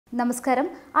നമസ്കാരം.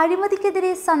 അഴിമതിക്കെതിരെ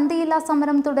സന്ധിയില്ലാ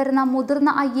സമരം തുടരുന്ന മുതിർന്ന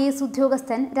ഐഎഎസ്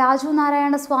ഉദ്യോഗസ്ഥൻ രാജു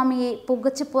നാരായണ സ്വാമിയെ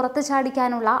പുകച്ച് പുറത്തു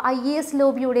ചാടിക്കാനുള്ള ഐഎഎസ്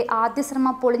ലോബിയുടെ ആദ്യ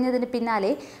ശ്രമം പൊളിഞ്ഞതിന്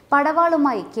പിന്നാലെ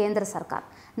പടവാളുമായി കേന്ദ്ര സർക്കാർ.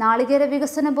 നാളികേര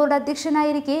വികസന ബോർഡ്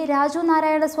അധ്യക്ഷനായിരിക്കെ രാജു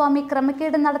നാരായണ സ്വാമി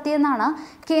ക്രമക്കേട് നടത്തിയെന്നാണ്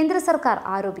കേന്ദ്ര സർക്കാർ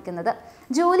ആരോപിക്കുന്നത്.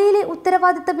 ജോലിയിലെ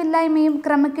ഉത്തരവാദിത്തമില്ലായ്മയും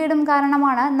ക്രമക്കേടും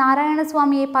കാരണമാണ്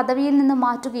നാരായണസ്വാമിയെ പദവിയിൽ നിന്ന്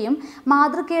മാറ്റുകയും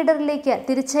മാതൃകേഡറിലേക്ക്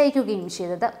തിരിച്ചയക്കുകയും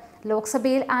ചെയ്തത്.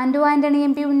 ലോക്സഭയിൽ ആന്റണി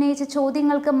എം പി ഉന്നയിച്ച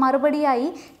ചോദ്യങ്ങൾക്ക് മറുപടിയായി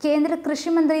കേന്ദ്ര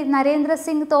കൃഷിമന്ത്രി നരേന്ദ്ര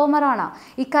സിംഗ് തോമറാണ്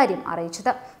ഇക്കാര്യം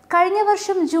അറിയിച്ചത്. കഴിഞ്ഞ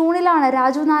വർഷം ജൂണിലാണ്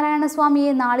രാജു നാരായണ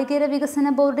സ്വാമിയെ നാളികേര വികസന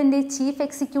ബോർഡിന്റെ ചീഫ്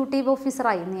എക്സിക്യൂട്ടീവ്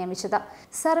ഓഫീസറായി നിയമിച്ചത്.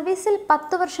 സർവീസിൽ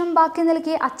 10 വർഷം ബാക്കി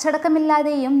നിൽക്കെ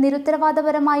അച്ചടക്കമില്ലാതെയും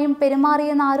നിരുത്തരവാദപരമായും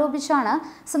പെരുമാറിയെന്നാരോപിച്ചാണ്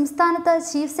സംസ്ഥാനത്ത്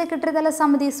ചീഫ് സെക്രട്ടറി തല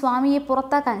സമിതി സ്വാമിയെ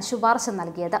പുറത്താക്കാൻ ശുപാർശ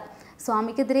നൽകിയത്.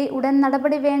 സ്വാമിക്കെതിരെ ഉടൻ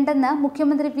നടപടി വേണ്ടെന്ന്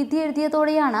മുഖ്യമന്ത്രി വിധി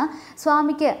എഴുതിയതോടെയാണ്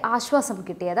സ്വാമിക്ക് ആശ്വാസം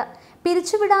കിട്ടിയത്.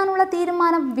 പിരിച്ചുവിടാനുള്ള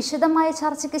തീരുമാനം വിശദമായ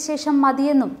ചർച്ചയ്ക്ക് ശേഷം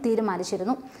മതിയെന്നും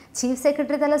തീരുമാനിച്ചിരുന്നു. ചീഫ്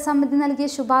സെക്രട്ടറി തല സമിതി നൽകിയ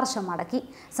ശുപാർശ മടക്കി.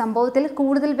 സംഭവത്തിൽ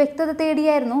കൂടുതൽ വ്യക്തത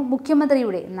തേടിയായിരുന്നു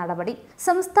മുഖ്യമന്ത്രിയുടെ നടപടി.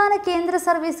 സംസ്ഥാന കേന്ദ്ര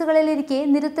സർവീസുകളിലിരിക്കെ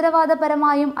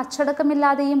നിരുത്തരവാദപരമായും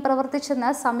അച്ചടക്കമില്ലാതെയും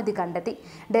പ്രവർത്തിച്ചെന്ന് സമിതി കണ്ടെത്തി.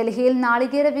 ഡൽഹിയിൽ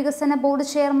നാളികേര വികസന ബോർഡ്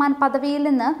ചെയർമാൻ പദവിയിൽ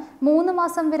നിന്ന് 3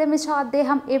 മാസം വിരമിച്ച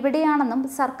അദ്ദേഹം എവിടെയാണെന്നും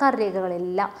സർക്കാർ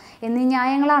രേഖകളിലില്ല എന്നീ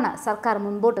ന്യായങ്ങളാണ് സർക്കാർ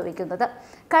മുൻപോട്ട് വയ്ക്കുന്നത്.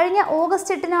 കഴിഞ്ഞ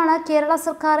ഓഗസ്റ്റ് 8-നാണ് കേരള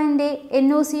സർക്കാരിന്റെ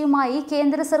NOCയുമായി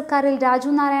കേന്ദ്ര സർക്കാരിൽ രാജു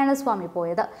നാരായണ സ്വാമി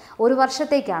പോയത്. 1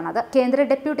 വർഷത്തേക്കാണത്. കേന്ദ്ര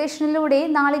ഡെപ്യൂട്ടേഷനിലൂടെ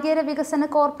നാളികേര വികസന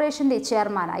കോർപ്പറേഷന്റെ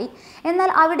ചെയർമാനായി. എന്നാൽ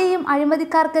അവിടെയും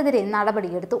അഴിമതിക്കാർക്കെതിരെ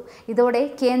നടപടിയെടുത്തു. ഇതോടെ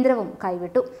കേന്ദ്രവും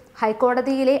കൈവിട്ടു.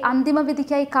 ഹൈക്കോടതിയിലെ അന്തിമ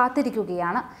വിധിക്കായി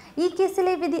കാത്തിരിക്കുകയാണ്. ഈ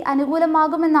കേസിലെ വിധി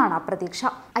അനുകൂലമാകുമെന്നാണ് പ്രതീക്ഷ.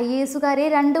 ഐഎഎസുകാരെ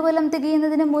 2 കൊല്ലം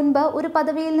തികയുന്നതിന് മുൻപ് ഒരു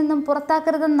പദവിയിൽ നിന്നും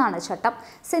പുറത്താക്കരുതെന്നാണ് ചട്ടം.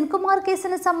 സെൻകുമാർ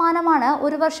കേസിന് സമാനമാണ്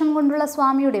 1 വർഷം കൊണ്ടുള്ള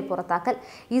സ്വാമിയുടെ പുറത്താക്കൽ.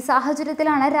 ഈ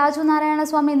സാഹചര്യത്തിലാണ് രാജു നാരായണ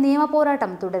സ്വാമി നിയമ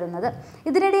പോരാട്ടം തുടരുന്നത്.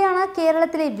 ഇതിനിടെയാണ്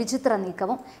കേരളത്തിലെ വിചിത്ര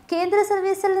നീക്കവും. കേന്ദ്ര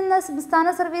സർവീസിൽ നിന്ന് സംസ്ഥാന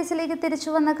സർവീസിലേക്ക്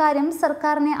തിരിച്ചുവന്ന കാര്യം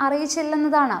സർക്കാരിനെ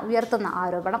അറിയിച്ചില്ലെന്നതാണ് ഉയർത്തുന്ന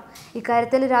ആരോപണം.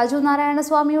 ഇക്കാര്യത്തിൽ രാജു നാരായണ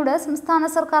സ്വാമിയോട് സംസ്ഥാന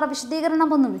സർക്കാർ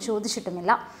വിശദീകരണമൊന്നും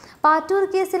ചോദിച്ചിട്ടുമില്ല. പാറ്റൂർ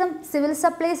കേസിലും സിവിൽ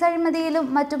സപ്ലൈസ് അഴിമതിയിലും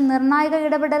മറ്റും നിർണായക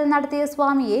ഇടപെടൽ നടത്തിയ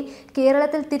സ്വാമിയെ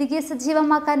കേരളത്തിൽ തിരികെ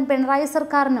സജീവമാക്കാൻ പിണറായി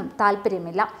സർക്കാരിനും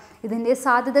താല്പര്യമില്ല. ഇതിന്റെ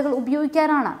സാധ്യതകൾ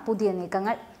ഉപയോഗിക്കാനാണ് പുതിയ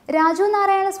നീക്കങ്ങൾ. രാജു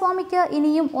നാരായണ സ്വാമിക്ക്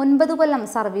ഇനിയും 9 കൊല്ലം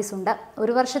സർവീസ് ഉണ്ട്.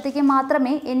 1 വർഷത്തേക്ക്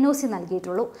മാത്രമേ NOC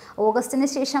നൽകിയിട്ടുള്ളൂ. ഓഗസ്റ്റിന്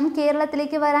ശേഷം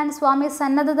കേരളത്തിലേക്ക് വരാൻ സ്വാമി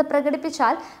സന്നദ്ധത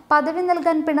പ്രകടിപ്പിച്ചാൽ പദവി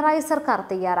നൽകാൻ പിണറായി സർക്കാർ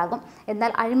തയ്യാറാകും.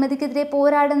 എന്നാൽ അഴിമതിക്കെതിരെ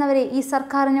പോരാടുന്നവരെ ഈ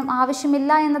സർക്കാരിനും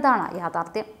ആവശ്യമില്ല എന്നതാണ്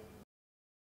യാഥാർത്ഥ്യം.